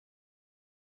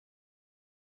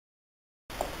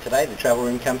Today the travel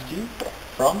room comes to you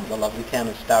from the lovely town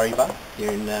of Stari Bar here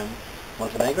in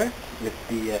Montenegro with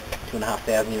the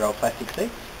 2,500-year-old plastic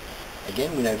seats.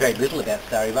 Again, we know very little about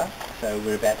Stari Bar, so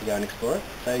we're about to go and explore it.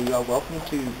 So you are welcome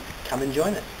to come and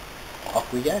join us.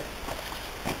 Off we go.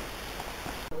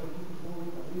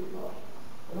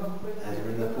 As we're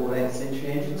in the 14th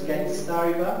century entrance gate to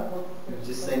Stari Bar, we've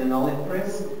just seen an olive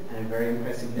press and a very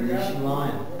impressive Venetian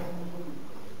lion.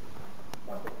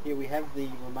 Here we have the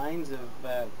remains of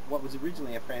what was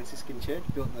originally a Franciscan church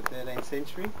built in the 13th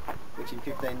century, which in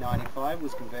 1595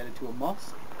 was converted to a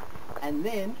mosque, and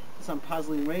then, for some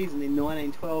puzzling reason, in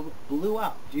 1912 blew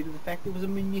up due to the fact it was a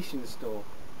munitions store.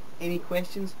 Any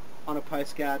questions? On a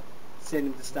postcard, send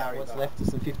them to Stari Bar. What's left is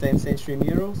some 15th century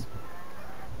murals.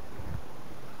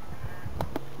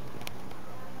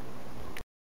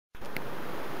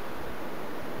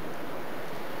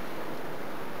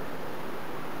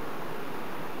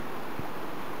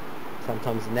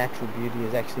 Sometimes the natural beauty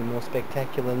is actually more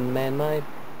spectacular than the man-made.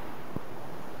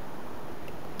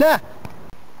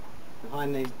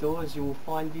 Behind these doors you will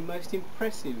find the most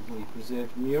impressively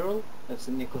preserved mural of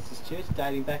St Nicholas's Church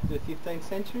dating back to the 15th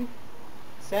century.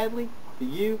 Sadly, for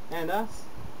you and us,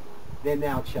 they're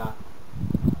now shut.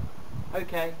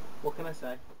 Okay, what can I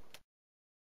say?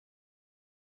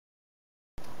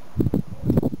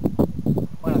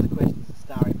 One of the questions that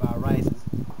Stari Bar raises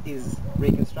is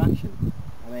reconstruction.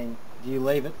 I mean, do you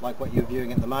leave it like what you're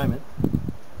viewing at the moment,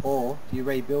 or do you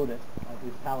rebuild it like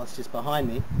this palace just behind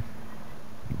me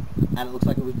and it looks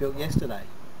like it was built yesterday?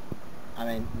 I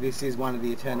mean, this is one of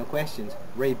the eternal questions.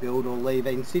 Rebuild or leave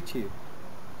in situ.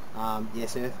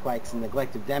 Yes, earthquakes and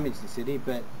neglect have damaged the city,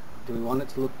 but do we want it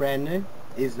to look brand new?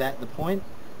 Is that the point?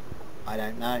 I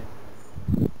don't know.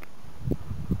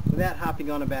 Without harping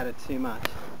on about it too much,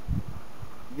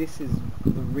 this is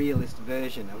the realist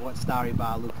version of what Stari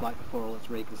Bar looked like before all its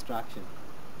reconstruction.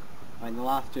 I mean, the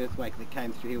last earthquake that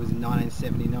came through here was in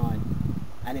 1979,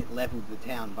 and it levelled the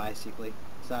town basically.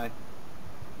 So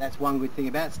that's one good thing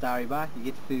about Stari Bar. You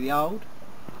get to see the old,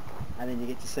 and then you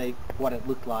get to see what it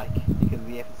looked like because of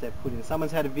the efforts they've put in.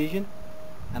 Someone's had a vision,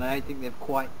 and I don't think they've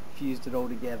quite fused it all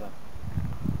together.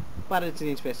 But it's an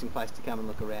interesting place to come and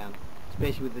look around,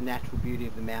 especially with the natural beauty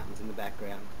of the mountains in the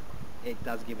background. It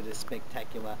does give it a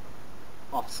spectacular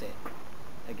offset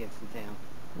against the town.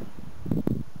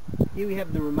 Here we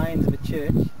have the remains of a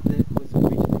church that was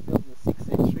originally built in the 6th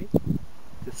century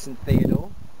to St Theodore.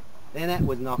 Then that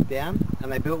was knocked down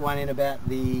and they built one in about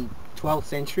the 12th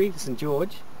century to St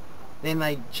George. Then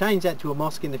they changed that to a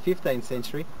mosque in the 15th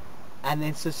century, and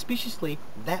then suspiciously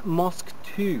that mosque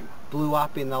too blew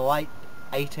up in the late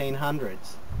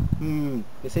 1800s.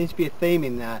 There seems to be a theme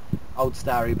in old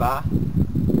Stari Bar.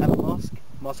 Have a mosque,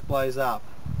 mosque blows up.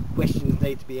 Questions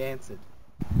need to be answered.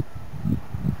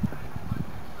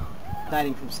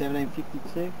 Dating from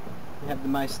 1752, we have the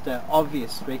most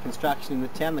obvious reconstruction in the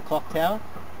town, the clock tower.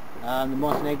 The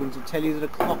Montenegrins will tell you that a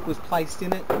clock was placed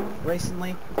in it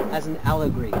recently as an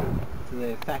allegory to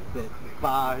the fact that the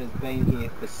bar has been here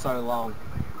for so long,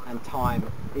 and time,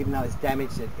 even though it's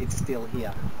damaged it, it's still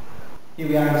here. Here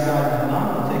we are inside the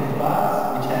Montenegro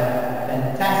bars, which have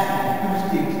fantastic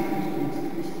acoustics.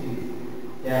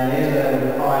 Down there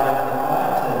they fired up the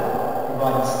fire to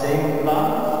provide the steam of the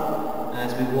bars.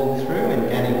 As we walk through, and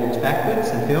Danny walks backwards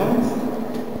and films.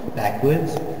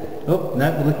 Backwards. Oh,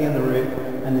 no, we're looking at the roof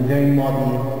and the very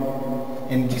modern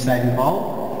energy saving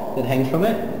bulb that hangs from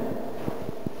it.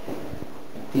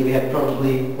 Here we have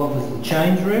probably what was the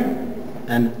change room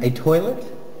and a toilet.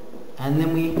 And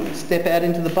then we step out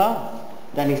into the bar.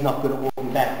 Danny's not good at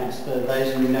walking backwards, for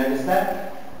those of you who notice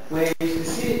that. Where you used to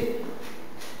sit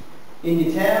in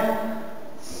your towel,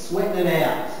 sweating it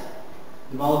out.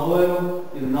 With olive oil,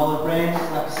 with an olive branch,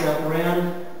 slap yourself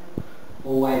around.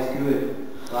 Always good.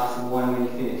 Glass of wine when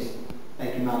you're finished.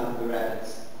 Thank you, Mother, for the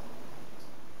rabbits.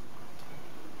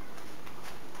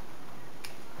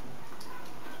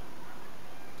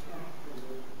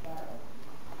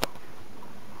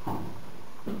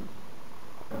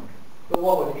 But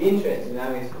what would be interesting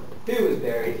now is who was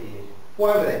buried here?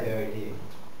 Why were they buried here?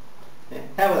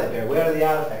 How were they buried? Where are the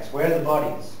artefacts? Where are the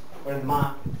bodies? Where are the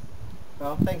markers?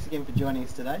 Well, thanks again for joining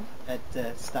us today at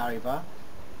Stari Bar.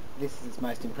 This is its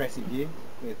most impressive view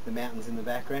with the mountains in the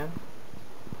background.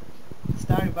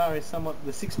 Stari Bar is somewhat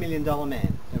the $6 million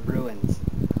man of ruins.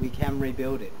 We can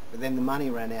rebuild it, but then the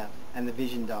money ran out and the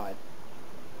vision died.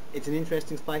 It's an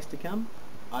interesting place to come.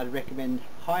 I'd recommend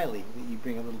highly that you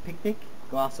bring a little picnic,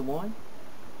 glass of wine,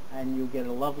 and you'll get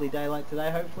a lovely day like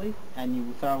today hopefully, and you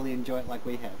will thoroughly enjoy it like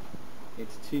we have.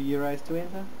 It's €2 to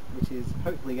enter, which is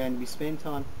hopefully going to be spent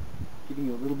on giving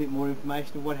you a little bit more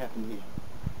information of what happened here.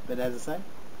 But as I say,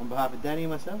 On behalf of Danny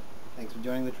and myself, thanks for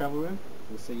joining the travel room.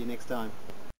 We'll see you next time.